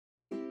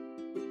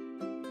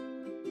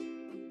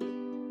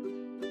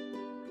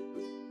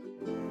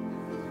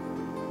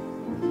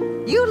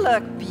You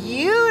look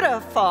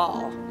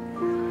beautiful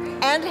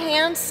and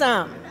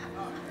handsome.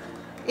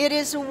 It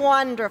is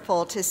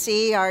wonderful to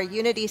see our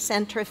Unity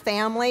Center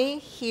family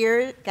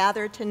here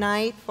gathered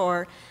tonight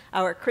for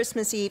our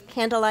Christmas Eve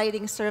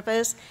candlelighting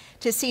service,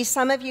 to see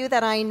some of you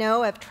that I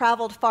know have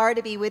traveled far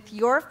to be with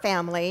your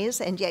families,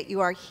 and yet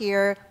you are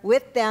here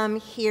with them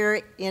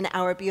here in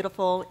our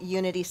beautiful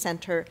Unity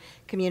Center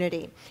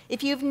community.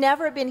 If you've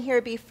never been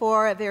here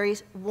before, a very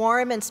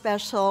warm and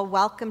special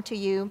welcome to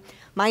you.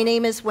 My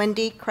name is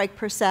Wendy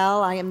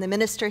Craig-Purcell. I am the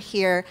minister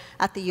here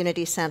at the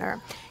Unity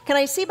Center. Can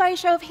I see by a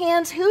show of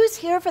hands who's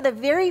here for the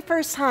very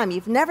first time?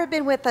 You've never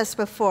been with us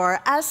before.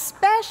 A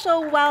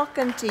special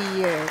welcome to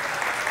you.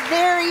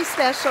 Very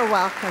special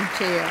welcome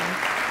to you.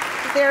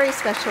 Very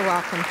special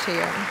welcome to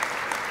you.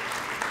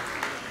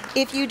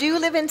 If you do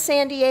live in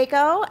San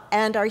Diego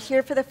and are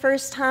here for the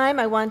first time,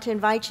 I want to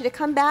invite you to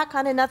come back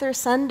on another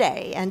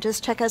Sunday and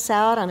just check us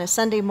out on a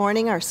Sunday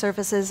morning. Our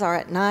services are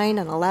at 9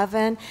 and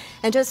 11,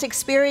 and just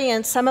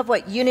experience some of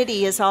what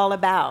Unity is all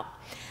about.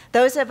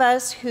 Those of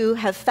us who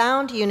have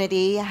found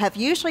Unity have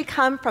usually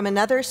come from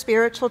another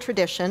spiritual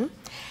tradition,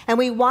 and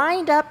we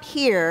wind up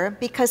here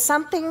because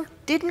something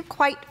didn't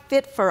quite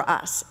fit for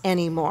us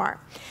anymore.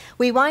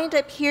 We wind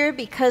up here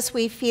because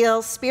we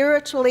feel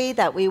spiritually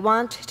that we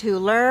want to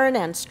learn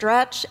and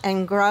stretch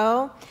and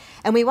grow,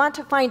 and we want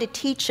to find a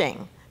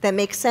teaching that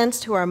makes sense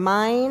to our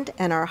mind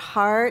and our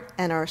heart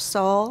and our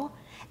soul.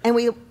 And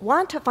we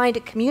want to find a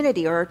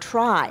community or a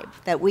tribe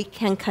that we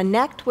can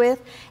connect with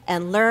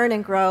and learn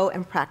and grow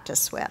and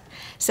practice with.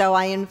 So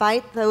I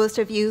invite those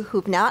of you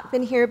who've not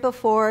been here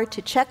before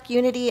to check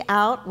Unity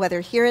out, whether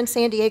here in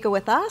San Diego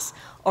with us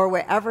or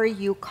wherever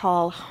you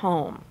call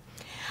home.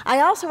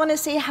 I also want to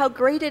say how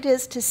great it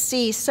is to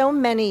see so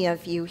many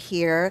of you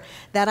here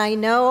that I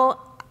know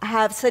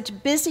have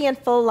such busy and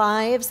full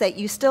lives that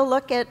you still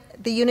look at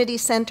the Unity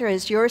Center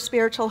as your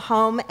spiritual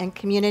home and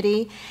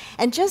community.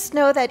 And just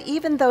know that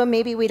even though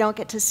maybe we don't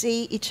get to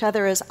see each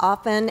other as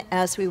often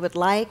as we would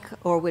like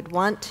or would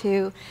want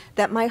to,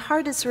 that my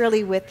heart is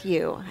really with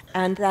you,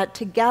 and that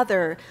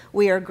together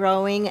we are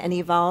growing and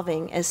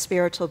evolving as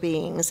spiritual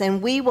beings.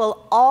 And we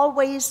will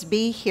always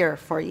be here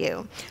for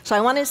you. So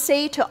I want to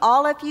say to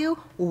all of you,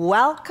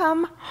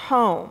 welcome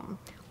home.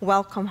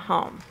 Welcome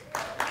home.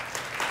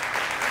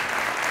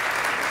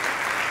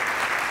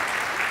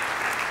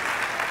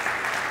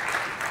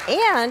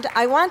 And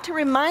I want to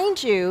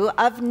remind you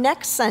of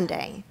next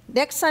Sunday.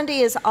 Next Sunday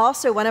is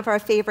also one of our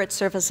favorite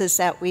services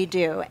that we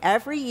do.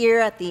 Every year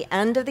at the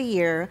end of the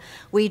year,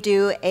 we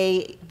do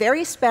a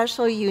very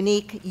special,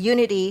 unique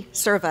Unity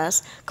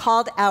service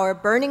called our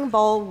Burning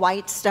Bowl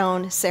White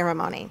Stone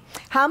Ceremony.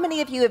 How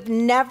many of you have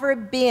never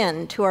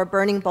been to our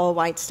Burning Bowl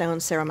White Stone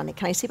Ceremony?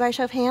 Can I see by a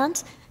show of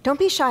hands? Don't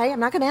be shy.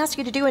 I'm not going to ask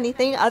you to do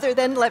anything other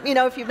than let me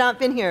know if you've not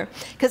been here,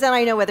 because then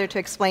I know whether to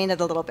explain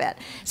it a little bit.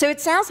 So it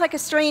sounds like a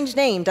strange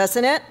name,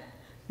 doesn't it?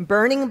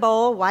 Burning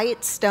bowl,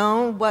 white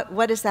stone,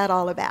 what is that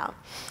all about?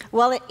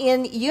 Well,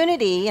 in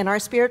Unity, in our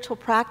spiritual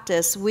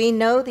practice, we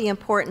know the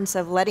importance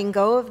of letting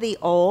go of the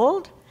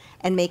old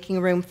and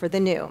making room for the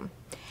new.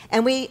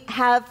 And we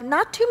have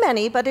not too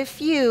many, but a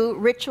few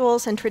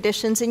rituals and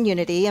traditions in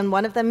Unity, and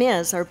one of them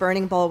is our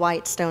Burning Bowl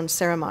White Stone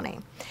Ceremony.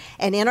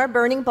 And in our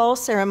Burning Bowl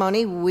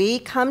ceremony, we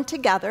come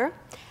together,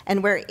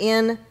 and we're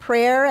in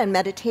prayer and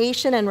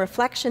meditation and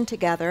reflection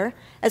together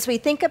as we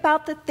think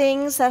about the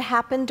things that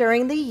happened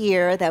during the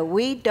year that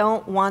we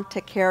don't want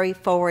to carry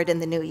forward in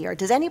the new year.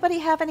 Does anybody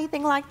have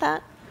anything like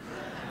that?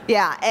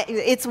 Yeah,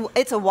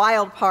 it's a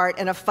wild part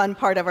and a fun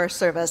part of our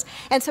service.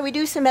 And so we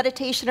do some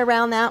meditation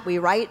around that. We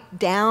write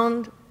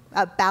down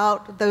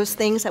about those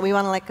things that we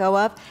want to let go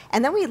of,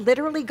 and then we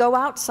literally go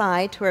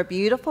outside to our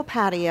beautiful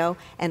patio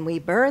and we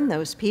burn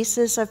those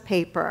pieces of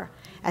paper.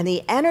 And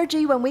the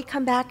energy when we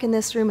come back in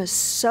this room is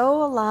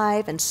so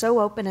alive and so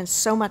open and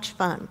so much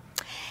fun.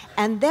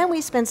 And then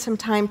we spend some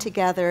time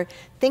together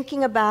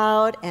thinking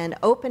about and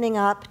opening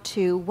up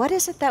to what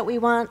is it that we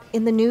want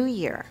in the new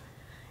year?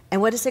 And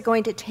what is it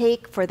going to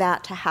take for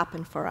that to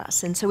happen for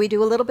us? And so we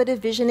do a little bit of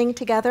visioning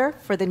together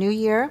for the new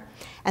year.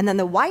 And then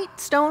the white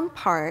stone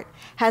part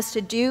has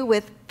to do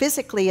with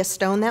physically a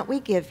stone that we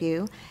give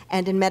you.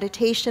 And in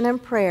meditation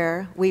and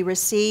prayer, we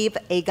receive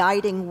a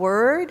guiding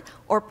word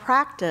or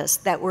practice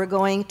that we're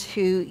going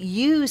to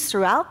use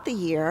throughout the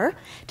year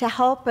to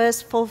help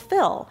us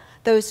fulfill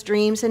those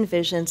dreams and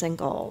visions and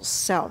goals.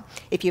 So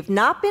if you've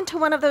not been to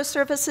one of those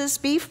services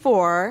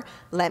before,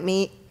 let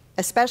me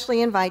especially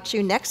invite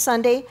you next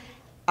Sunday.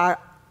 Our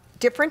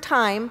different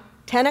time,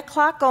 10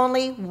 o'clock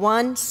only,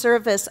 one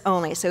service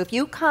only. So if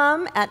you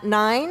come at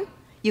 9,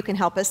 you can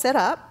help us set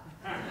up.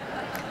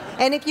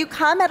 And if you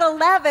come at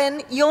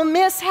 11, you'll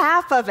miss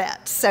half of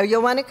it. So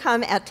you'll want to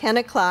come at 10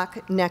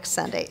 o'clock next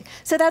Sunday.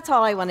 So that's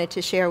all I wanted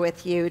to share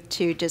with you,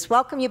 to just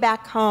welcome you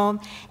back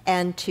home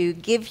and to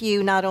give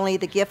you not only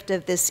the gift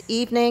of this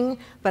evening,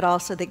 but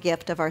also the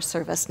gift of our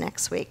service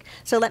next week.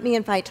 So let me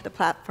invite to the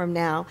platform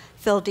now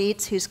Phil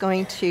Dietz, who's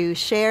going to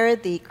share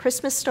the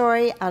Christmas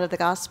story out of the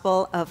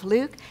Gospel of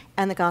Luke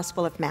and the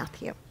Gospel of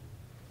Matthew.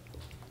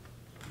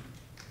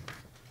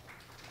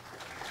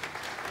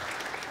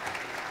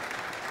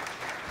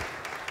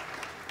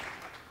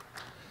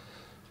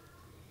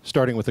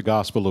 starting with the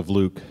Gospel of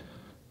Luke.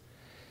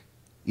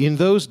 In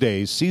those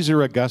days,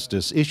 Caesar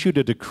Augustus issued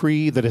a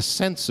decree that a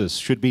census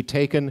should be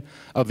taken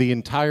of the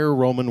entire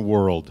Roman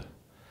world,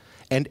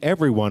 and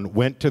everyone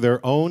went to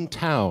their own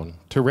town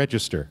to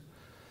register.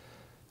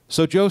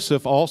 So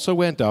Joseph also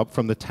went up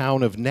from the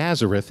town of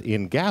Nazareth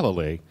in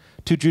Galilee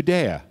to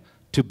Judea,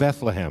 to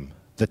Bethlehem,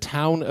 the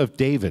town of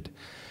David,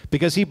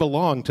 because he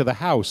belonged to the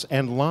house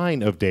and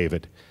line of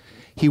David.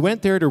 He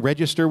went there to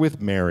register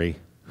with Mary,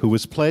 who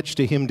was pledged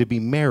to him to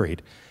be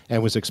married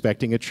and was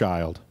expecting a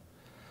child.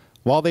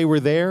 While they were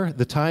there,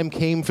 the time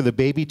came for the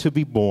baby to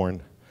be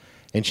born,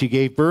 and she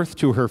gave birth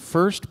to her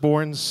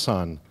firstborn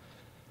son.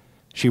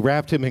 She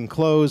wrapped him in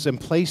clothes and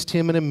placed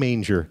him in a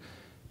manger,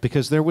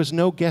 because there was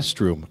no guest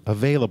room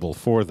available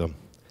for them.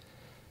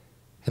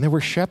 And there were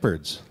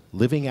shepherds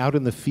living out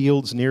in the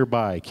fields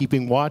nearby,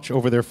 keeping watch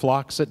over their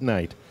flocks at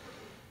night.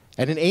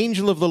 And an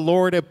angel of the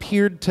Lord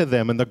appeared to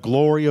them, and the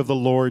glory of the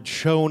Lord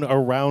shone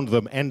around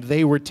them, and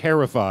they were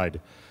terrified.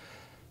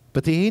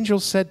 But the angel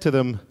said to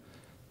them,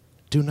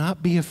 "Do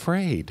not be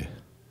afraid.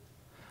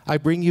 I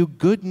bring you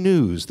good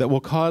news that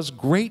will cause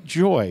great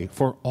joy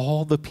for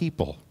all the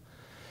people.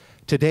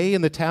 Today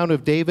in the town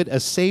of David, a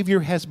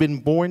Savior has been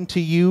born to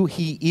you.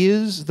 He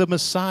is the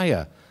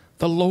Messiah,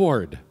 the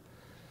Lord.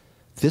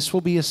 This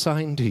will be a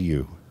sign to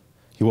you.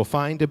 You will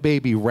find a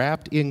baby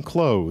wrapped in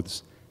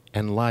clothes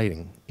and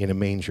lying in a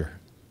manger."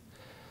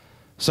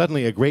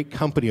 Suddenly a great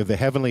company of the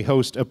heavenly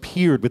host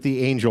appeared with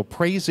the angel,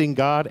 praising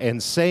God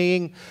and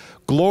saying,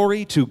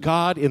 "Glory to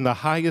God in the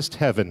highest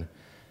heaven,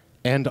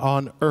 and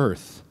on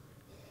earth,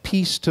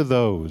 peace to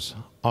those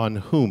on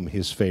whom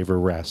his favor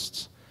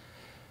rests."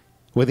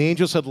 When the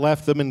angels had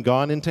left them and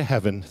gone into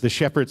heaven, the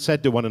shepherds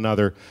said to one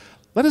another,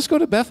 "Let us go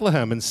to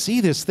Bethlehem and see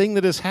this thing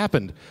that has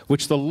happened,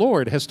 which the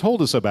Lord has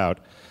told us about."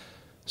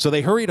 So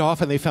they hurried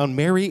off, and they found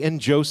Mary and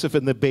Joseph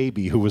and the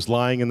baby who was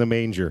lying in the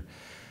manger.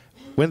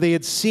 When they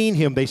had seen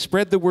him, they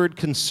spread the word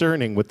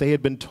concerning what they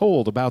had been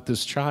told about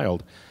this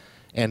child.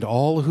 And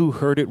all who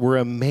heard it were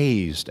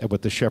amazed at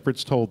what the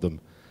shepherds told them.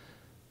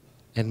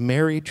 And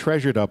Mary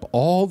treasured up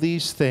all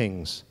these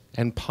things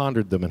and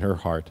pondered them in her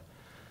heart.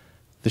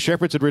 The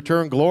shepherds had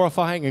returned,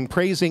 glorifying and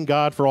praising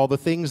God for all the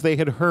things they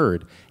had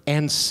heard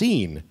and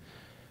seen,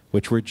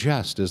 which were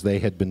just as they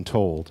had been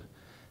told.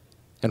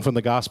 And from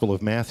the Gospel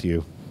of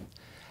Matthew,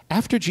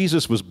 after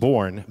Jesus was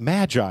born,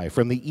 Magi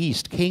from the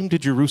east came to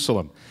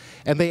Jerusalem,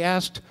 and they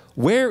asked,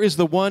 "Where is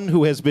the one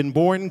who has been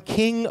born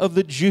King of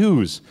the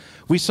Jews?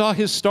 We saw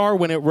his star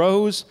when it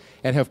rose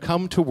and have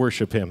come to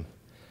worship him."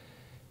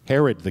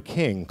 Herod the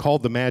king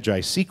called the Magi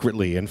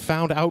secretly and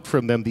found out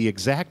from them the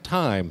exact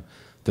time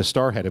the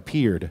star had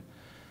appeared.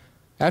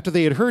 After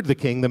they had heard the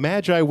king, the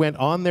Magi went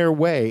on their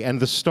way, and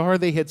the star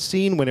they had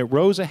seen when it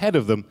rose ahead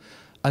of them,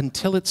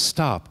 until it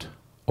stopped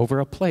over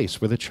a place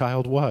where the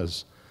child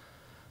was.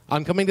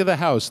 On coming to the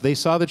house, they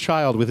saw the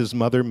child with his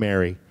mother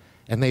Mary,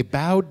 and they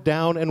bowed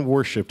down and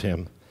worshipped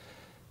him.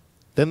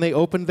 Then they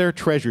opened their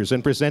treasures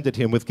and presented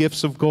him with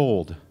gifts of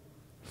gold,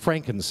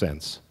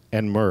 frankincense,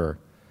 and myrrh.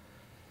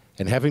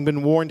 And having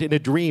been warned in a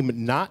dream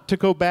not to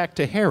go back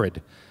to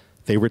Herod,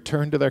 they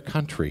returned to their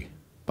country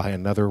by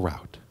another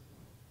route.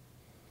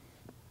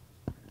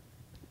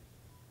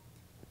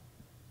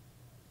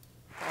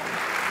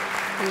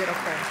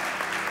 Beautiful.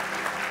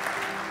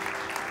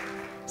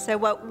 So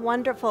what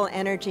wonderful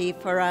energy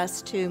for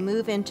us to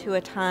move into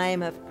a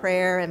time of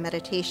prayer and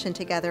meditation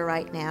together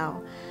right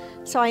now.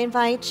 So I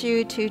invite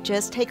you to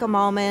just take a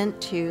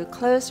moment to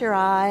close your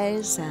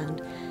eyes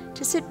and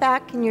to sit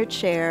back in your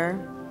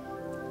chair,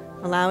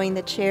 allowing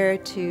the chair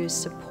to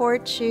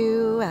support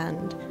you,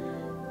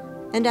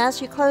 and as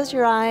you close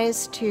your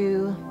eyes,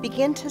 to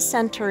begin to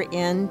center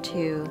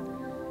into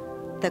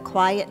the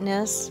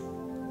quietness,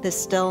 the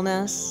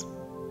stillness,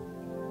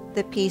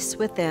 the peace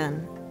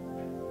within.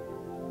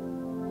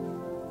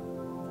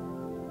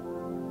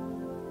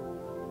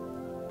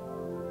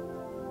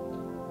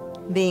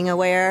 Being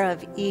aware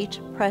of each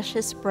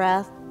precious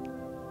breath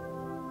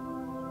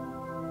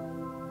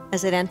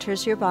as it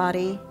enters your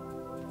body,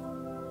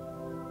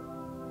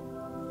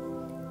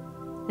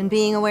 and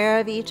being aware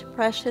of each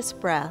precious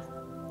breath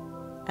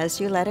as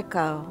you let it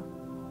go.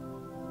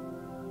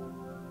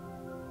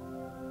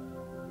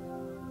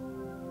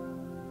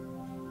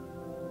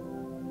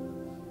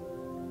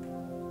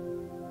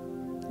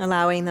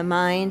 Allowing the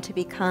mind to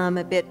become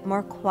a bit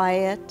more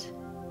quiet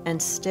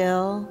and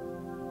still.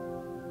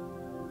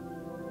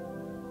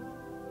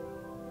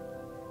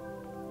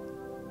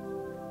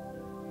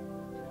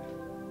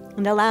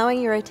 And allowing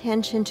your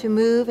attention to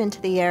move into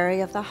the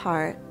area of the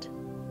heart.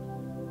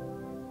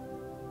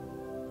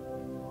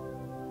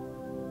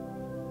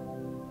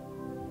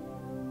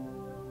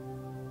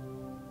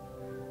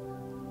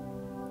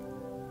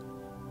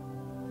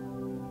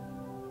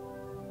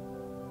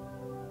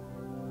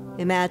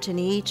 Imagine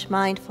each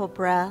mindful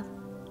breath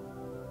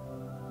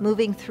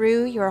moving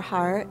through your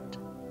heart,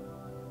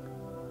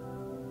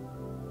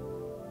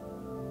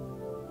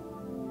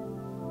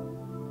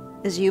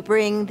 as you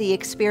bring the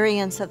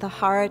experience of the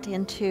heart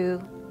into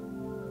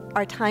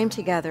our time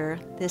together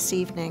this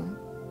evening.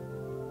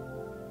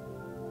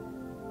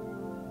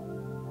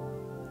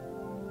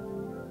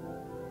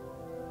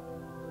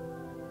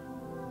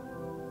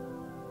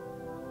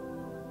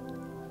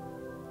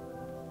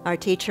 Our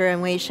teacher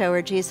and way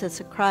shower,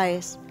 Jesus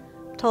Christ,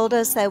 told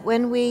us that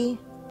when we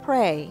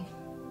pray,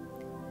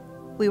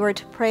 we were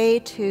to pray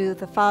to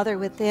the Father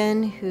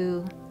within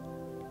who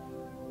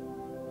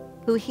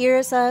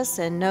hears us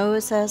and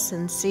knows us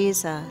and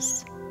sees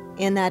us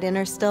in that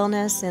inner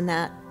stillness, in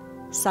that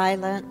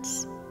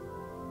silence.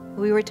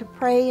 We were to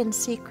pray in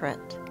secret,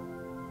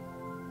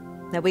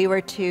 that we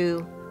were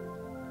to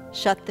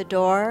shut the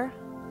door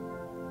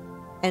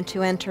and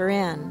to enter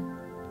in.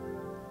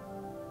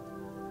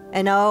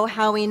 And oh,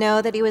 how we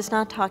know that he was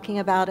not talking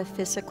about a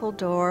physical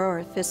door or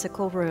a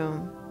physical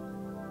room,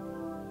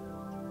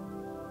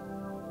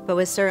 but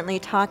was certainly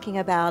talking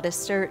about a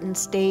certain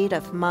state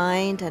of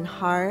mind and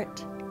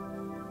heart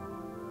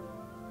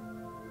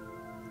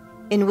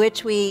in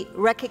which we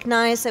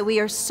recognize that we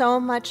are so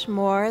much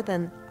more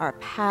than our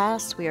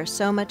past, we are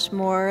so much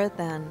more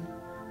than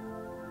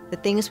the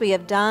things we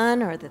have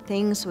done or the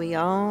things we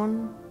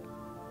own.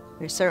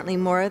 We're certainly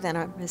more than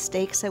our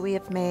mistakes that we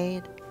have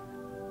made.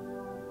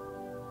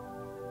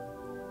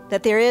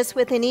 That there is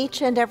within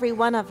each and every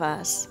one of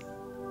us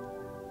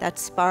that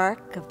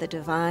spark of the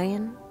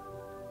divine,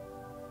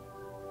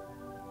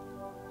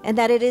 and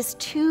that it is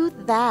to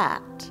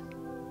that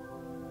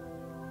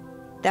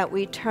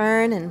we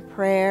turn in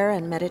prayer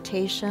and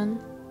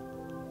meditation,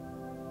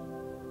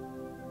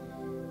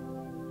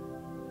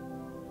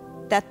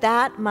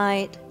 that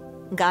might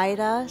guide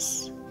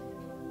us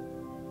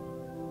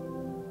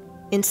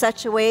in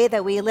such a way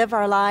that we live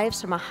our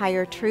lives from a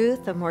higher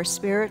truth, a more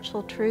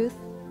spiritual truth,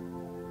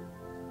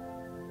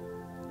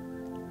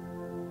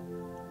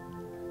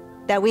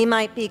 that we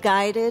might be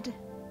guided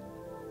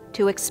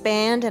to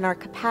expand in our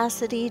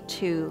capacity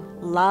to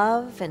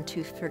love and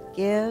to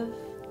forgive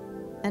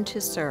and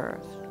to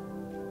serve.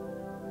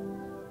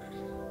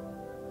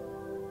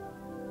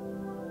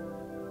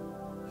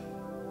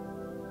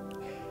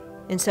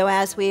 And so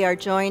as we are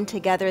joined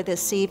together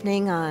this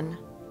evening on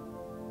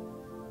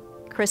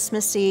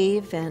Christmas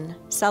Eve in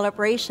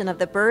celebration of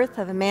the birth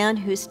of a man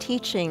whose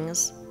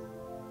teachings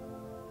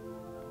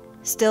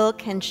still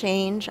can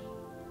change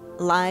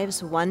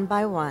lives one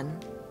by one,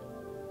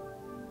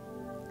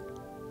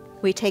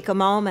 we take a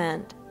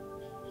moment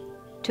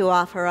to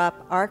offer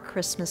up our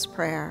Christmas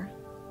prayer.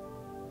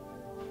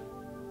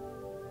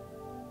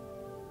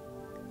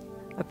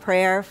 A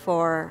prayer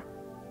for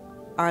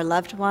our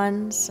loved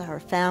ones, our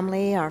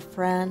family, our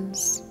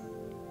friends.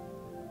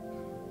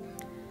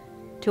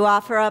 To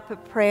offer up a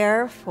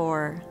prayer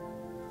for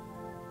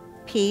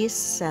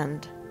peace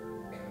and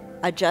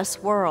a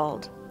just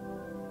world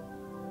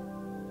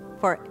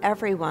for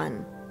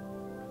everyone,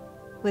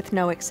 with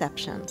no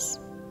exceptions.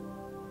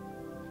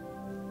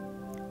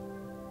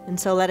 And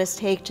so let us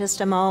take just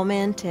a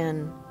moment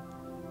in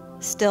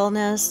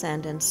stillness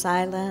and in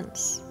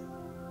silence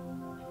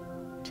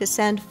to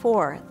send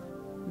forth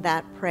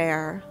that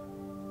prayer,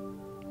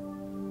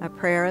 a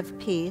prayer of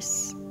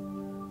peace,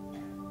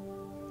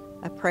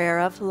 a prayer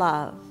of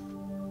love,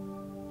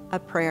 a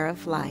prayer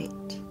of light.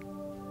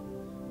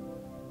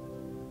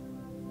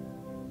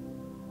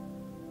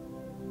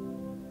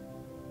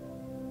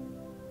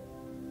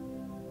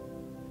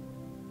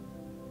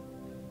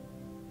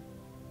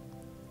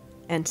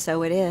 And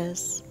so it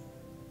is,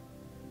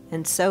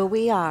 and so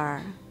we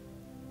are,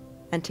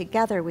 and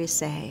together we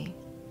say,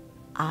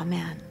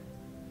 Amen.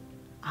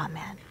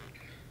 Amen.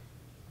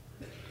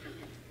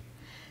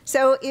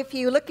 So if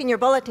you look in your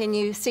bulletin,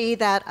 you see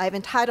that I've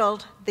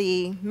entitled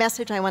the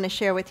message I want to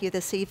share with you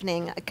this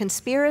evening, A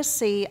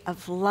Conspiracy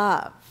of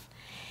Love.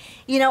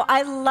 You know,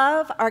 I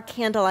love our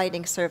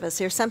candlelighting service.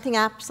 There's something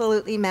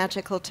absolutely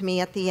magical to me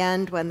at the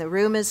end when the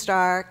room is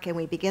dark and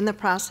we begin the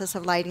process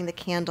of lighting the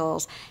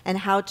candles, and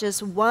how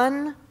just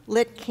one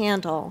lit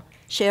candle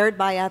shared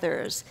by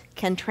others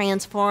can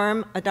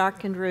transform a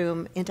darkened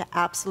room into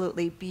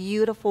absolutely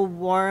beautiful,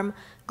 warm,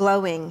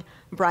 glowing,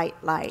 bright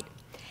light.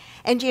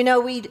 And you know,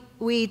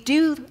 we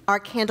do our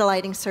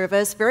candlelighting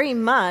service very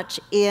much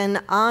in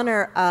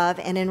honor of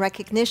and in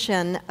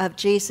recognition of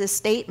Jesus'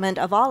 statement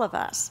of all of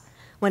us,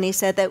 when he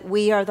said that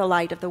we are the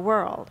light of the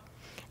world,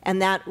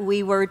 and that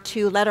we were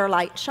to let our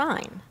light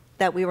shine,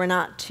 that we were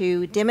not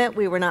to dim it,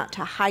 we were not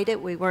to hide it,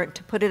 we weren't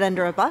to put it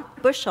under a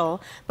bushel,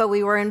 but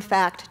we were in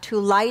fact to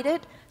light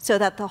it so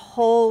that the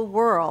whole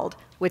world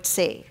would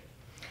see.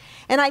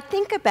 And I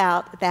think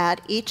about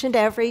that each and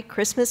every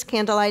Christmas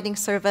candlelighting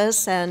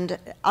service and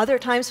other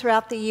times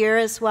throughout the year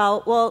as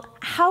well. Well,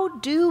 how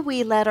do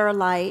we let our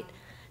light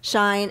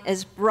shine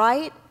as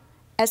bright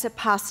as it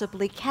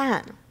possibly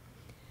can?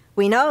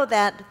 We know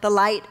that the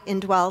light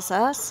indwells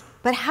us,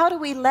 but how do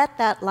we let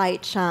that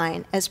light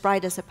shine as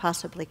bright as it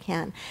possibly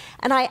can?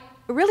 And I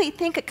really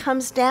think it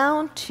comes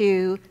down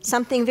to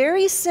something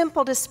very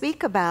simple to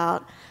speak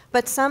about,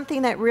 but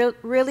something that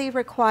really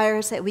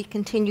requires that we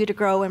continue to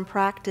grow and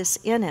practice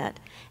in it,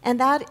 and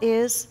that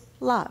is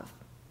love.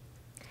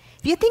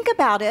 If you think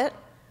about it,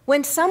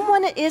 when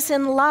someone is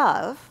in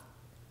love,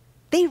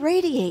 they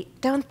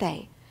radiate, don't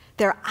they?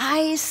 Their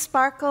eyes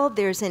sparkle.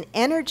 There's an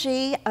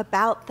energy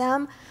about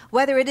them,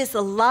 whether it is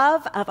the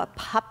love of a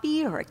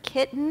puppy or a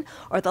kitten,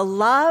 or the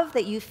love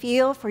that you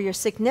feel for your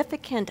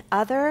significant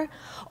other,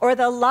 or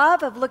the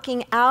love of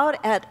looking out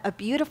at a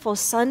beautiful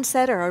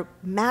sunset or a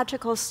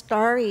magical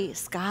starry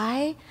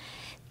sky.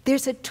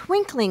 There's a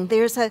twinkling,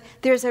 there's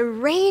a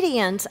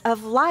radiance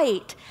of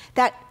light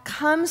that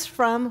comes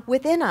from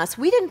within us.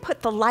 We didn't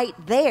put the light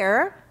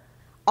there.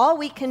 All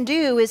we can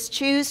do is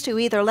choose to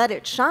either let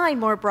it shine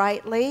more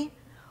brightly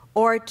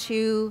or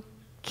to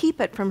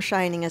keep it from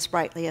shining as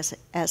brightly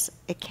as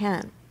it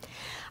can.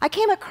 I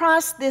came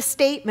across this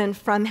statement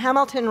from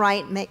Hamilton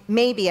Wright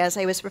maybe as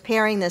I was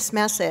preparing this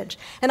message,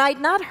 and I'd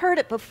not heard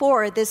it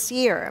before this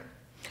year.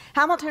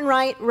 Hamilton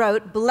Wright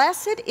wrote,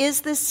 "Blessed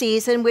is the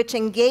season which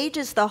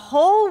engages the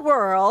whole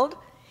world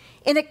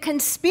in a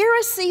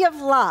conspiracy of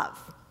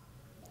love."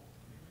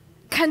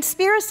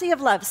 Conspiracy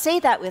of love. Say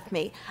that with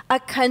me. A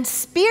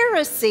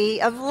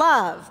conspiracy of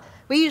love.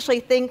 We usually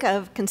think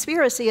of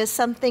conspiracy as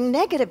something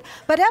negative.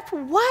 But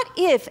what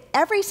if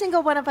every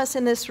single one of us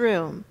in this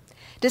room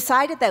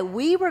decided that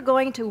we were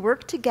going to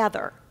work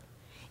together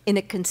in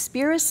a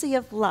conspiracy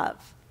of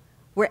love,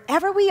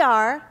 wherever we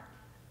are,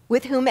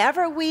 with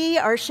whomever we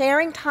are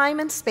sharing time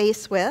and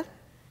space with,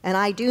 and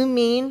I do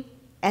mean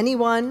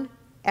anyone,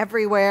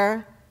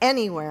 everywhere,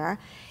 anywhere,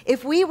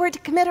 if we were to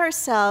commit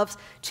ourselves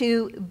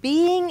to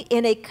being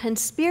in a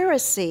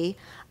conspiracy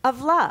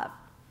of love.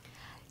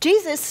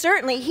 Jesus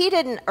certainly, he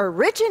didn't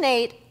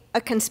originate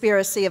a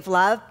conspiracy of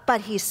love,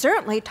 but he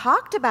certainly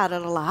talked about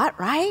it a lot,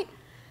 right?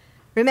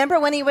 Remember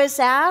when he was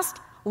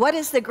asked, what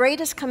is the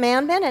greatest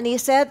commandment? And he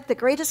said, the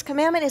greatest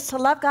commandment is to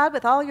love God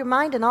with all your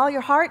mind and all your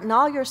heart and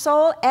all your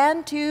soul,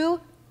 and to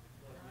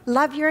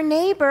love your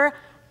neighbor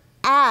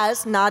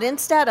as, not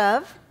instead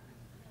of,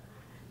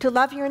 to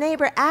love your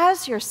neighbor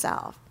as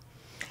yourself.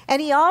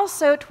 And he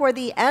also, toward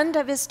the end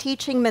of his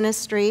teaching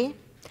ministry,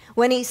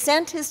 when he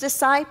sent his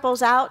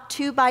disciples out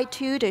 2 by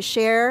 2 to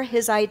share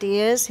his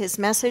ideas, his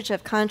message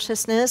of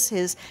consciousness,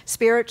 his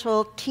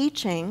spiritual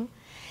teaching,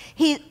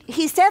 he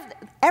said,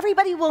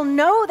 everybody will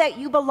know that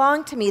you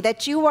belong to me,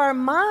 that you are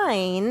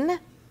mine,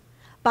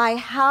 by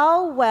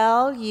how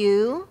well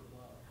you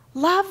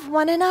love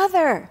one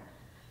another.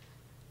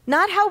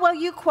 Not how well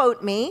you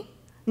quote me,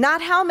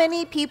 not how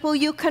many people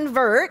you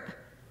convert,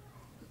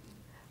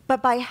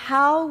 but by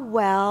how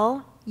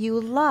well you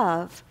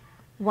love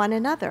one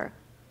another.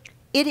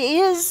 It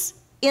is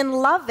in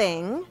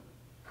loving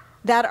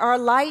that our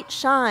light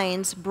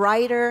shines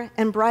brighter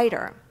and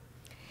brighter.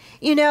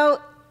 You know,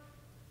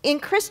 in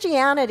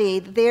Christianity,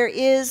 there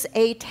is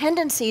a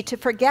tendency to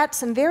forget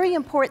some very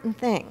important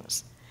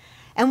things.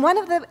 And one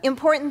of the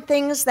important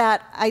things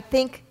that I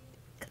think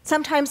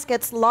sometimes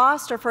gets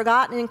lost or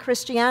forgotten in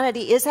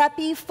Christianity is that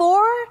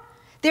before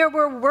there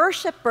were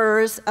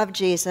worshipers of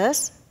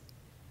Jesus,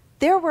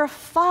 there were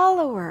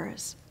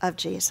followers of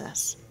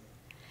Jesus.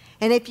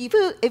 And if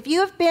you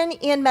have been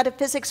in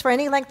metaphysics for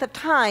any length of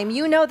time,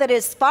 you know that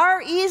it's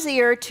far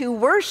easier to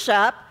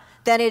worship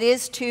than it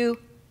is to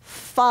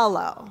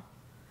follow.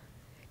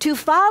 To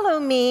follow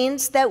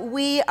means that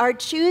we are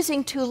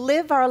choosing to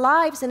live our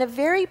lives in a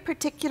very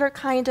particular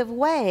kind of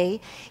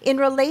way in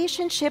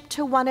relationship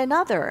to one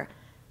another,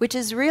 which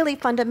is really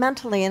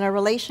fundamentally in a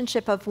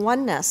relationship of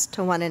oneness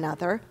to one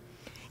another,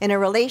 in a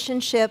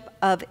relationship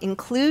of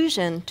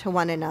inclusion to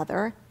one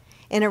another,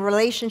 in a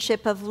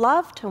relationship of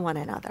love to one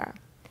another.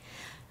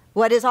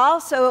 What is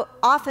also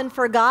often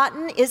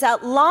forgotten is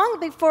that long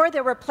before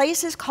there were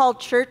places called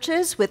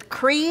churches with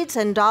creeds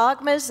and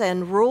dogmas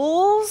and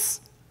rules,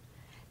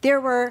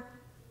 there were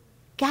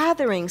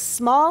gatherings,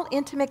 small,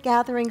 intimate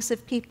gatherings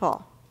of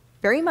people,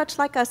 very much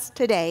like us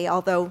today,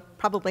 although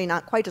probably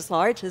not quite as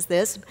large as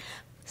this,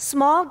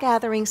 small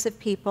gatherings of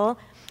people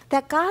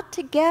that got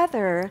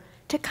together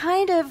to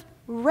kind of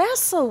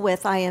wrestle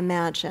with, I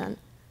imagine,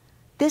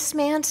 this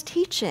man's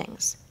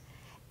teachings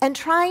and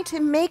trying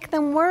to make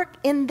them work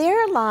in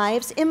their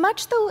lives in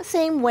much the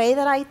same way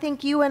that I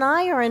think you and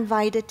I are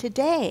invited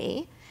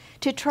today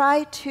to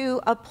try to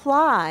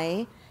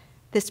apply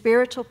the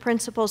spiritual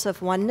principles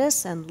of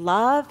oneness and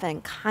love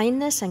and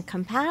kindness and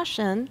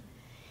compassion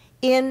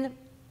in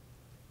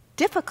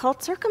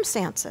difficult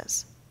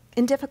circumstances.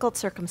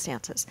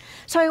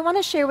 So I want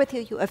to share with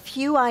you a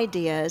few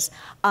ideas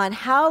on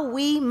how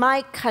we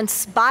might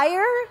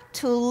conspire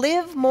to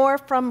live more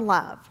from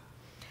love.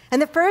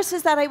 And the first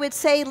is that I would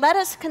say, let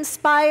us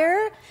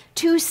conspire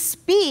to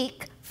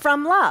speak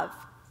from love.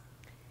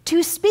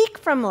 To speak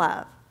from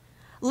love.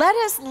 Let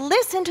us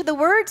listen to the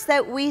words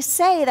that we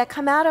say that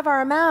come out of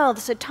our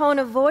mouths, the tone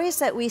of voice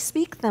that we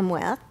speak them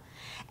with,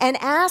 and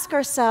ask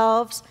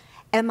ourselves,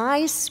 am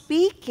I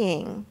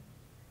speaking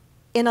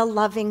in a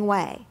loving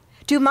way?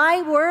 Do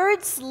my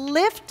words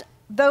lift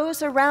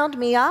those around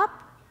me up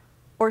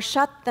or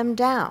shut them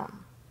down?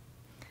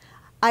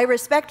 I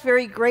respect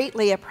very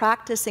greatly a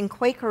practice in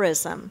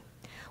Quakerism,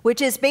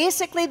 which is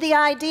basically the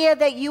idea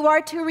that you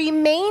are to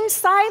remain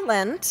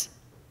silent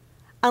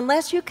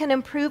unless you can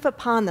improve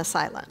upon the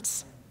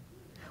silence.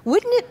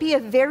 Wouldn't it be a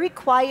very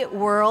quiet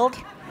world?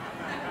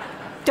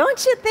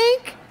 Don't you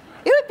think?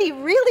 It would be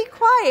really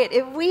quiet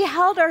if we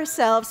held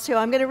ourselves to,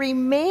 I'm going to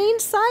remain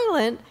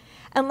silent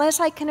unless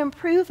I can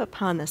improve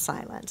upon the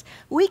silence.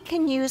 We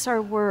can use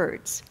our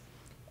words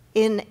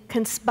in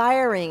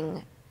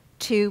conspiring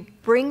to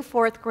bring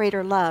forth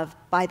greater love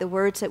by the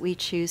words that we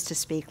choose to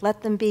speak.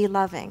 Let them be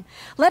loving.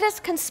 Let us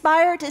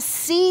conspire to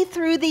see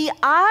through the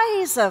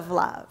eyes of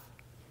love.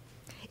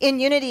 In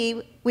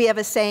Unity, we have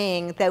a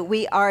saying that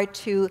we are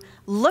to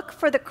look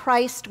for the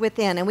Christ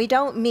within. And we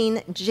don't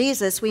mean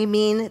Jesus, we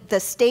mean the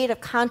state of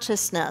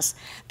consciousness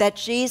that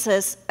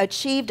Jesus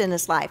achieved in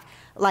his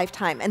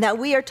lifetime. And that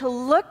we are to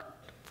look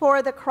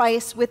for the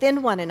Christ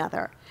within one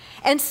another.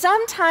 And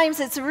sometimes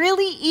it's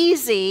really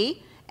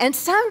easy, and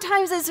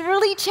sometimes it's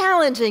really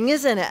challenging,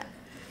 isn't it?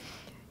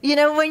 You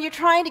know, when you're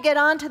trying to get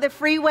onto the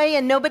freeway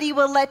and nobody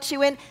will let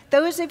you in,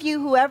 those of you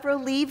who ever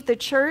leave the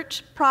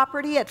church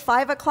property at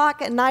 5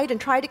 o'clock at night and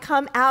try to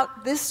come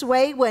out this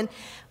way when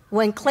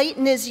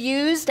Clayton is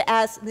used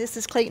as, this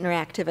is Clayton or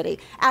Activity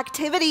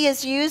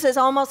is used as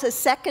almost a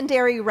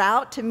secondary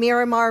route to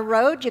Miramar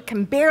Road, you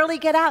can barely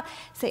get out.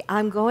 Say,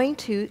 I'm going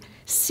to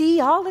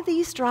see all of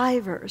these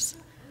drivers.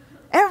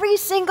 Every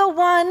single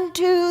 1,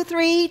 2,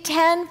 3,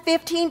 10,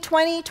 15,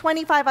 20,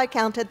 25, I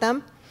counted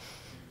them.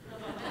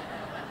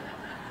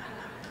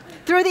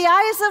 Through the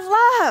eyes of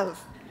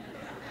love.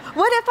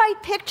 What if I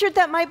pictured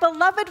that my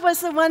beloved was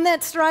the one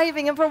that's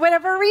driving and for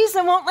whatever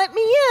reason won't let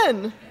me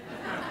in?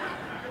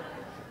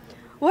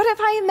 What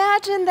if I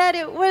imagined that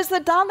it was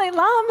the Dalai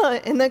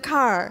Lama in the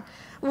car?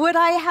 Would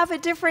I have a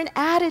different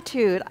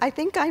attitude? I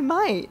think I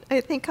might.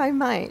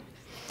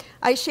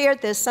 I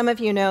shared this. Some of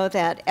you know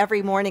that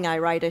every morning I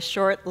write a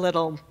short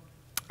little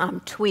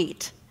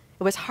tweet.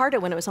 It was harder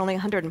when it was only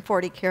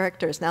 140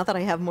 characters. Now that I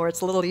have more,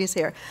 it's a little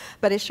easier.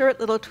 But a short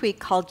little tweet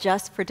called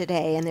Just for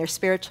Today and their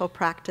spiritual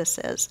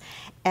practices.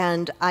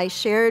 And I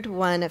shared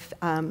one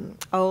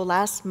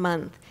last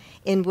month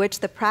in which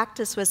the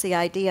practice was the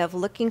idea of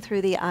looking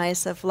through the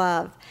eyes of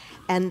love.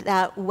 And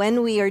that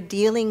when we are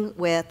dealing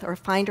with or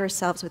find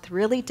ourselves with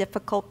really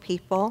difficult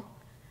people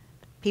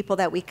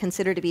that we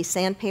consider to be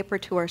sandpaper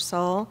to our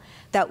soul,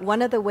 that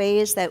one of the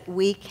ways that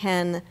we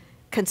can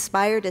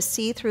conspire to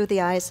see through the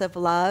eyes of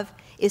love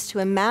is to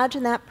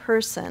imagine that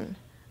person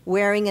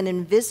wearing an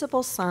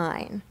invisible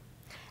sign,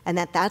 and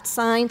that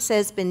sign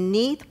says,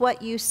 beneath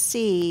what you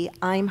see,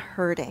 I'm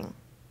hurting.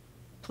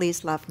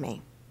 Please love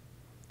me.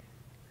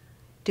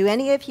 Do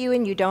any of you,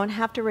 and you don't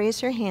have to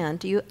raise your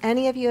hand,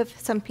 any of you have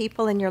some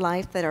people in your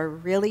life that are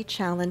really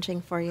challenging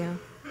for you?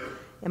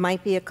 It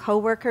might be a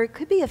coworker, it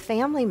could be a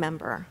family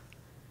member.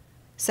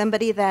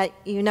 Somebody that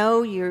you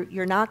know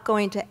you're not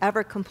going to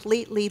ever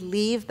completely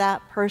leave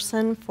that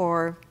person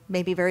for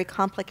maybe very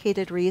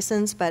complicated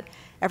reasons, but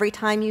every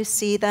time you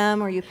see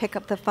them or you pick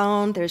up the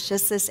phone, there's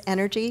just this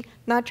energy.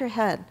 Nod your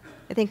head.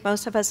 I think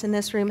most of us in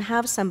this room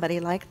have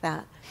somebody like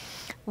that.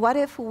 What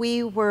if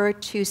we were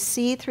to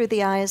see through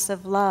the eyes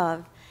of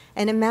love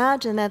and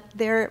imagine that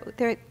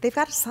they've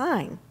got a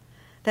sign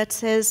that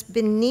says,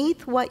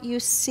 beneath what you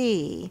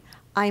see,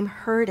 I'm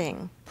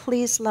hurting,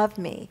 please love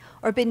me.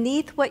 Or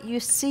beneath what you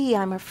see,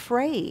 I'm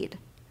afraid,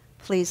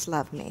 please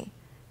love me.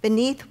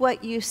 Beneath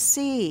what you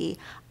see,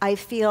 I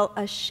feel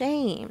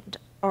ashamed,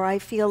 or I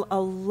feel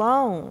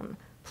alone,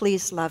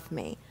 please love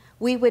me.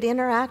 We would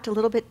interact a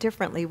little bit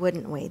differently,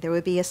 wouldn't we? There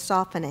would be a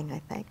softening, I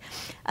think.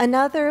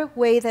 Another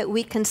way that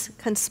we can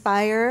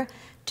conspire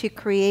to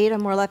create a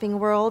more loving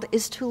world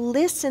is to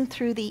listen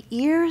through the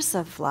ears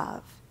of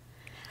love.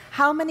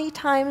 How many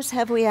times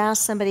have we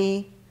asked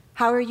somebody,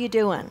 how are you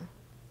doing?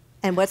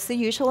 And what's the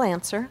usual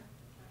answer?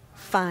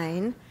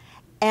 Fine.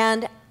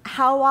 And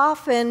how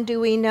often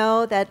do we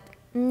know that,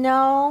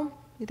 no,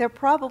 they're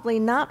probably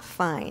not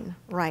fine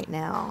right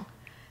now.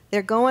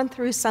 They're going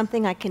through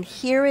something, I can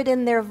hear it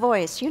in their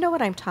voice. You know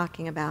what I'm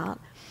talking about.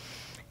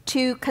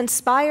 To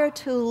conspire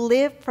to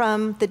live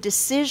from the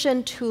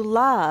decision to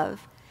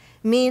love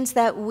means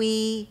that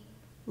we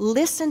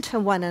listen to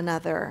one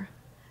another,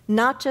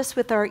 not just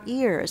with our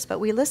ears, but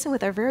we listen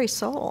with our very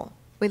soul.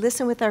 We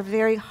listen with our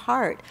very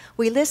heart.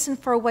 We listen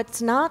for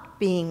what's not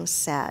being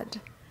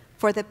said,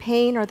 for the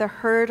pain or the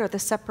hurt or the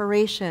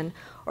separation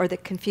or the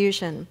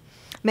confusion.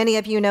 Many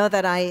of you know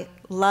that I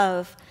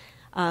love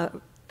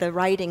the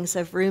writings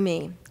of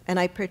Rumi, and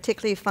I'm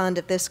particularly fond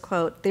of this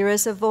quote, "There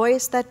is a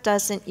voice that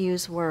doesn't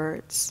use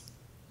words.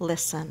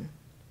 Listen."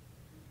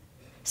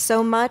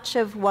 So much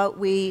of what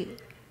we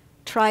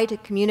try to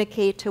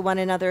communicate to one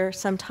another,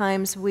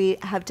 sometimes we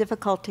have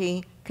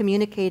difficulty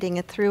communicating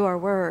it through our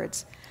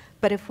words.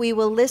 But if we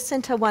will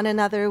listen to one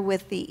another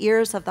with the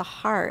ears of the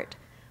heart,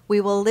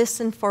 we will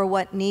listen for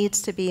what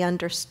needs to be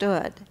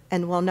understood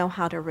and we'll know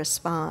how to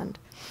respond.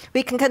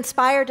 We can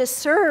conspire to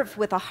serve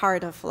with a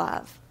heart of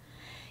love.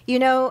 You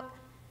know,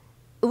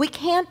 we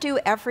can't do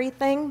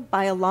everything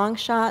by a long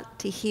shot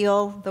to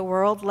heal the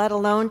world, let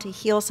alone to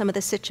heal some of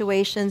the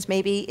situations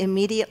maybe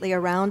immediately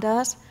around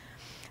us.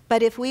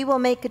 But if we will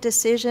make a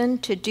decision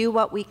to do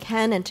what we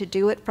can and to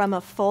do it from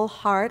a full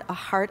heart, a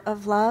heart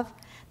of love,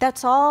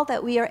 that's all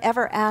that we are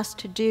ever asked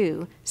to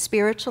do,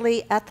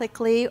 spiritually,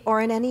 ethically, or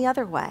in any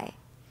other way.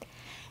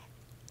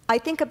 I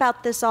think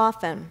about this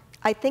often.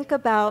 I think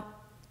about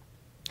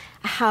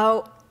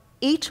how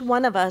each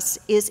one of us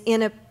is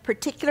in a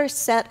particular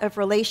set of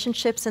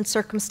relationships and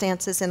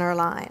circumstances in our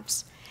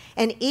lives.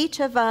 And each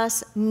of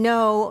us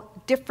know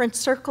different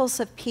circles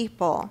of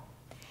people.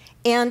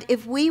 And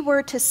if we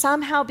were to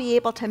somehow be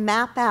able to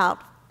map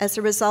out, as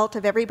a result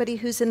of everybody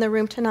who's in the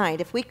room tonight,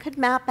 if we could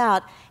map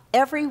out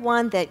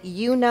everyone that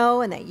you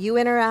know and that you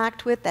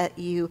interact with, that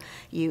you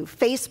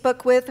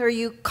Facebook with, or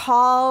you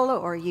call,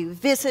 or you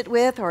visit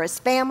with, or as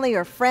family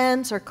or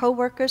friends or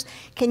coworkers,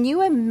 can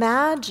you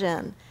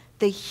imagine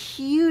the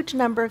huge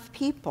number of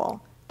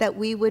people that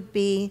we would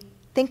be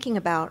thinking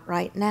about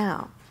right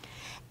now?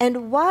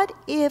 And what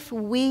if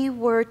we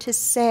were to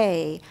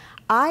say,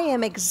 I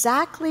am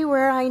exactly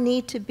where I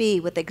need to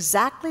be with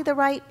exactly the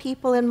right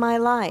people in my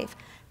life?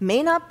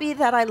 May not be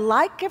that I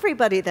like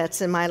everybody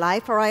that's in my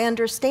life or I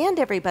understand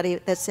everybody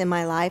that's in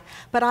my life,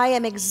 but I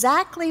am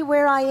exactly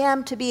where I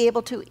am to be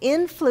able to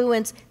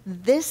influence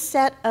this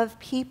set of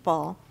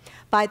people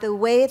by the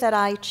way that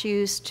I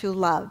choose to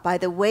love, by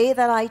the way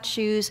that I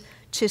choose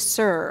to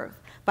serve,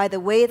 by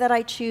the way that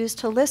I choose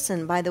to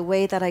listen, by the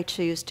way that I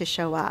choose to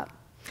show up.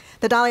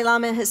 The Dalai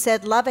Lama has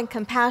said, love and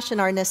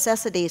compassion are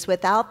necessities.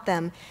 Without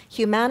them,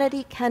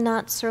 humanity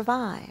cannot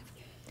survive.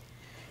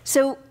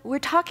 So we're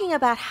talking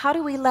about how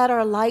do we let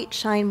our light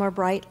shine more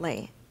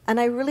brightly. And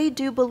I really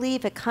do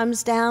believe it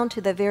comes down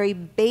to the very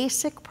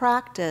basic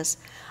practice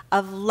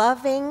of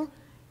loving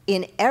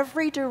in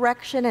every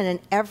direction and in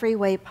every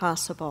way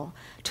possible.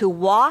 To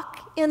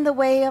walk in the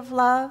way of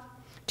love,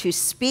 to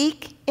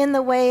speak in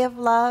the way of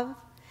love,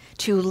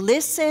 to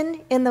listen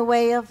in the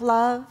way of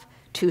love,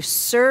 to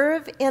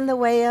serve in the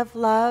way of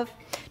love,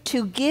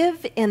 to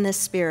give in the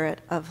spirit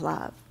of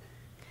love.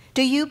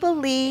 Do you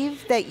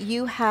believe that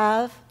you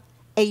have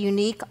a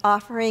unique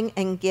offering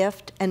and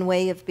gift and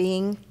way of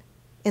being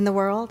in the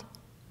world?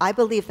 I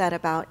believe that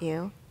about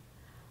you.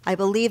 I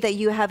believe that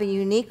you have a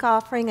unique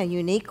offering, a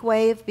unique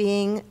way of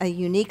being, a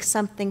unique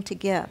something to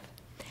give.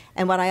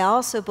 And what I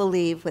also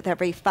believe with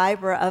every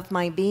fiber of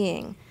my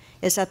being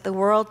is that the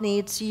world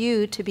needs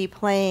you to be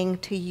playing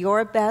to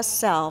your best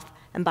self,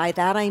 and by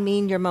that I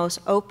mean your most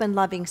open,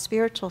 loving,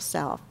 spiritual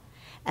self.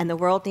 And the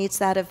world needs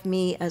that of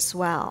me as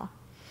well.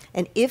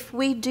 And if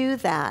we do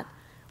that,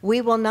 we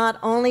will not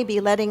only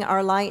be letting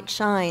our light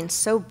shine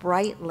so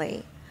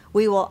brightly,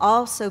 we will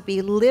also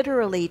be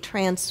literally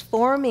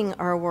transforming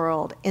our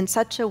world in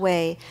such a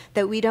way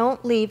that we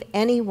don't leave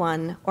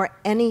anyone or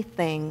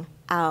anything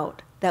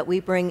out, that we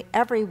bring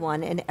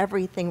everyone and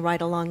everything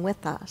right along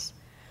with us.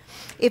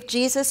 If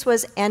Jesus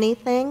was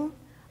anything,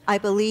 I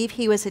believe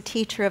he was a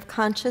teacher of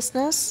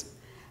consciousness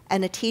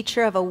and a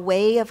teacher of a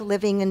way of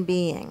living and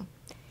being.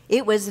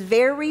 It was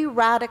very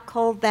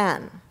radical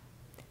then.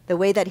 The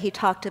way that he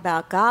talked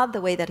about God,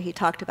 the way that he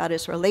talked about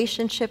his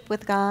relationship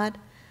with God,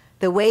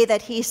 the way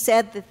that he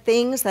said, the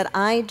things that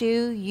I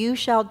do, you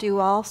shall do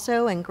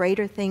also, and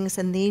greater things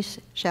than these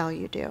shall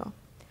you do.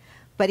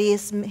 But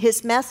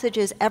his message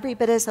is every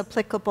bit as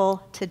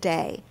applicable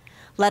today.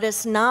 Let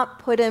us not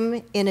put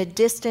him in a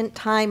distant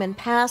time and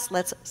past.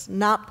 Let's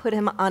not put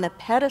him on a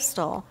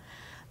pedestal.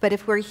 But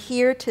if we're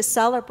here to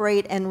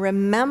celebrate and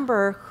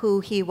remember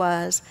who he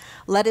was,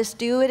 let us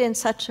do it in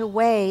such a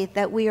way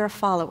that we are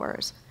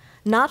followers.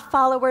 Not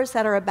followers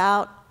that are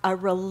about a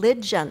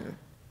religion,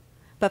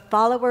 but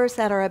followers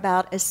that are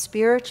about a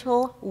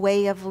spiritual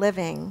way of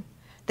living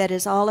that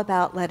is all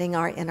about letting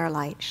our inner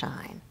light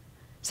shine.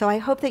 So I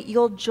hope that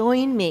you'll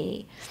join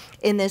me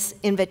in this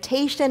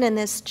invitation and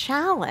this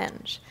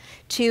challenge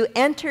to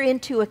enter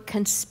into a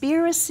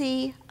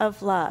conspiracy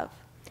of love,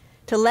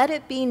 to let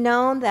it be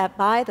known that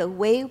by the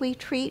way we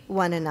treat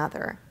one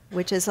another,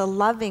 which is a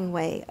loving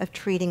way of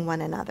treating one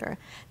another,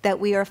 that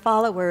we are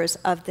followers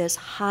of this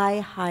high,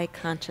 high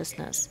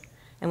consciousness.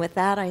 And with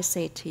that, I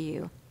say to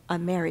you, a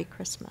Merry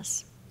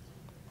Christmas.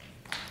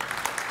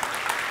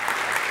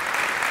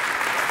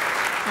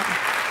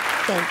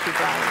 Thank you,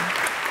 Brian.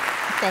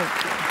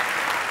 Thank you.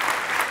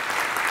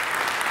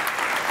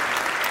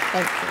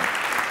 Thank you.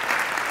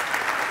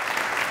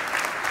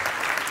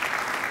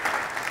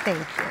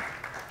 Thank you.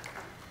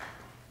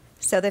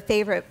 So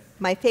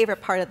my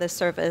favorite part of the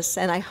service,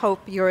 and I hope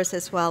yours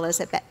as well, is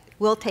it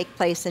will take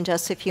place in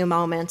just a few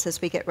moments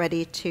as we get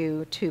ready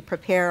to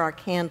prepare our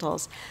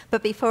candles.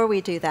 But before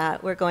we do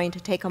that, we're going to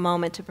take a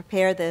moment to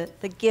prepare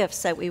the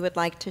gifts that we would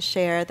like to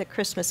share, the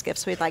Christmas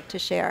gifts we'd like to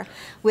share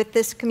with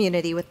this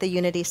community, with the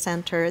Unity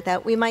Center,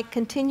 that we might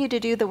continue to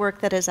do the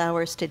work that is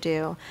ours to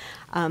do.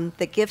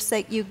 The gifts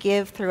that you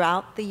give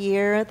throughout the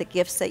year, the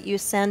gifts that you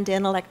send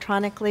in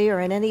electronically or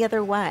in any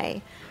other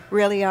way,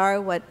 really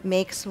are what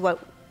makes what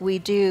we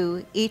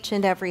do each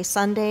and every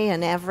Sunday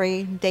and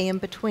every day in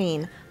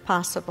between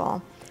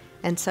possible.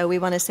 And so we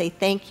want to say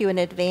thank you in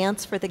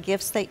advance for the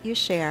gifts that you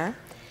share.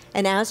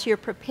 And as you're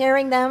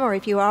preparing them, or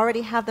if you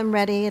already have them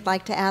ready, I'd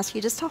like to ask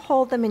you just to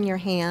hold them in your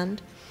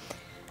hand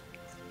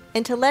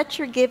and to let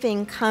your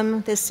giving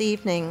come this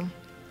evening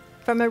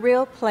from a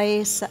real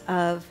place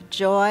of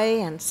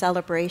joy and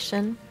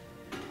celebration,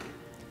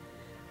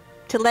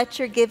 to let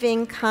your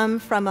giving come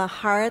from a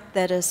heart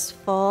that is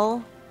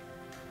full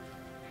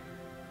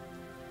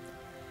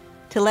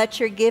to let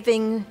your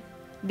giving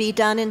be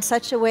done in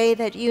such a way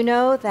that you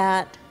know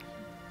that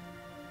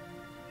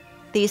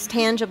these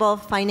tangible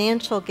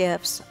financial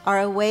gifts are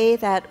a way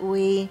that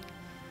we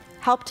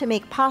help to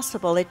make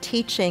possible a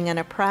teaching and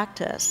a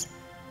practice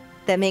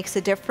that makes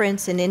a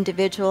difference in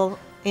individual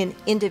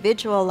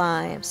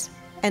lives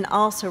and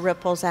also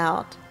ripples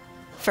out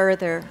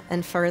further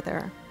and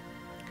further.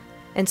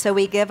 And so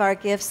we give our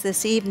gifts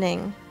this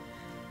evening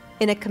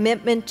in a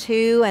commitment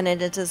to and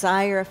in a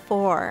desire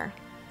for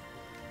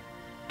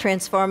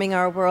transforming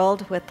our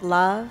world with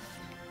love,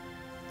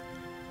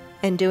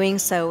 and doing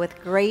so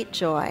with great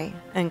joy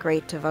and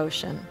great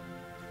devotion.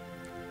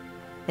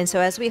 And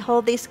so as we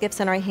hold these gifts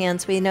in our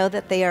hands, we know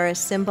that they are a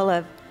symbol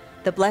of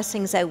the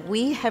blessings that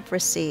we have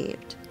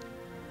received,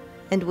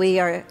 and we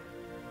are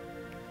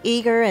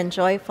eager and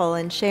joyful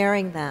in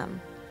sharing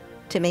them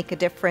to make a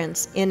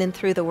difference in and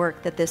through the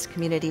work that this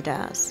community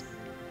does.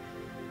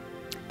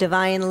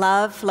 Divine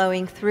love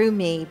flowing through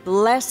me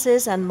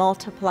blesses and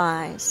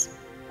multiplies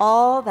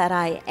all that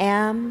I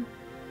am,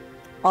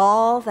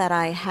 all that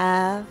I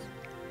have,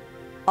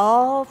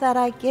 all that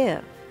I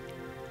give,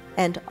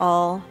 and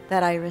all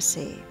that I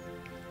receive.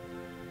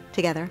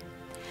 Together.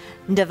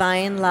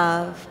 Divine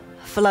love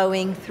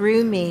flowing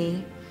through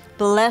me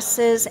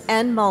blesses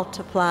and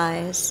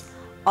multiplies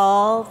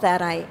all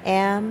that I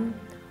am,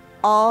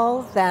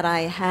 all that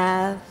I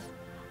have,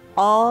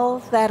 all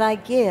that I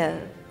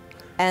give,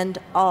 and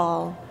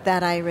all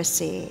that I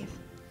receive.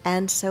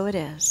 And so it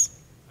is.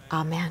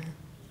 Amen.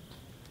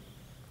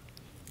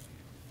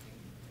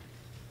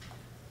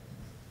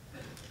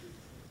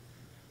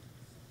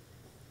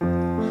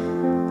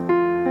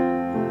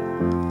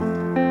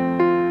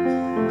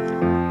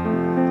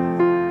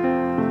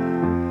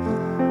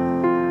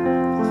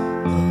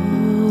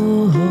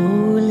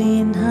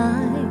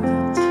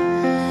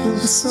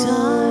 The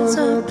stars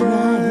are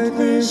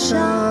brightly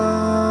shining.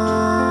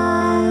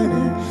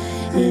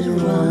 It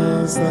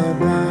was the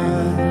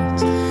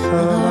night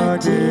of our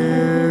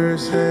dear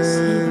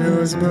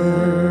Savior's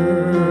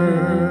birth.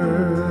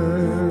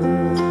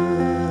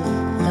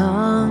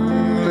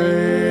 Long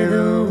lay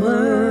the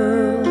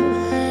world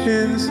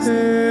in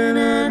sin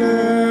and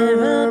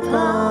error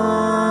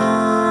pining,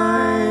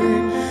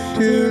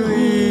 till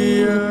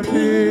He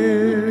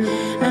appeared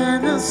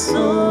and the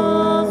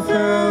soul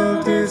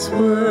felt its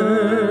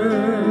worth.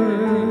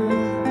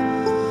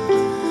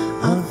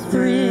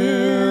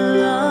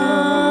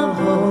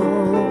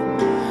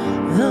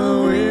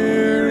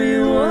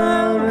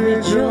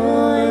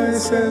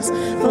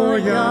 For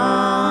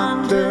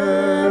yonder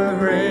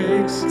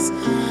breaks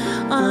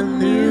a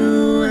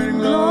new and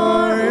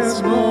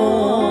glorious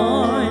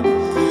morn.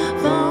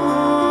 Fall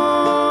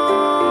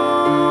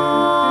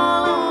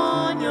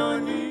on your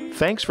knees.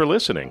 Thanks for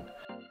listening.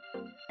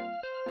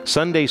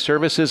 Sunday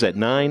services at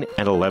 9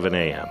 and 11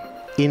 a.m.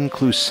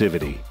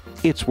 Inclusivity.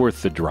 It's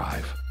worth the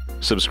drive.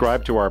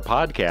 Subscribe to our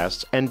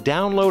podcasts and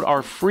download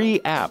our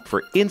free app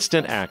for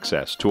instant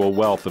access to a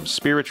wealth of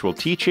spiritual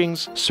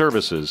teachings,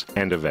 services,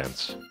 and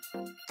events.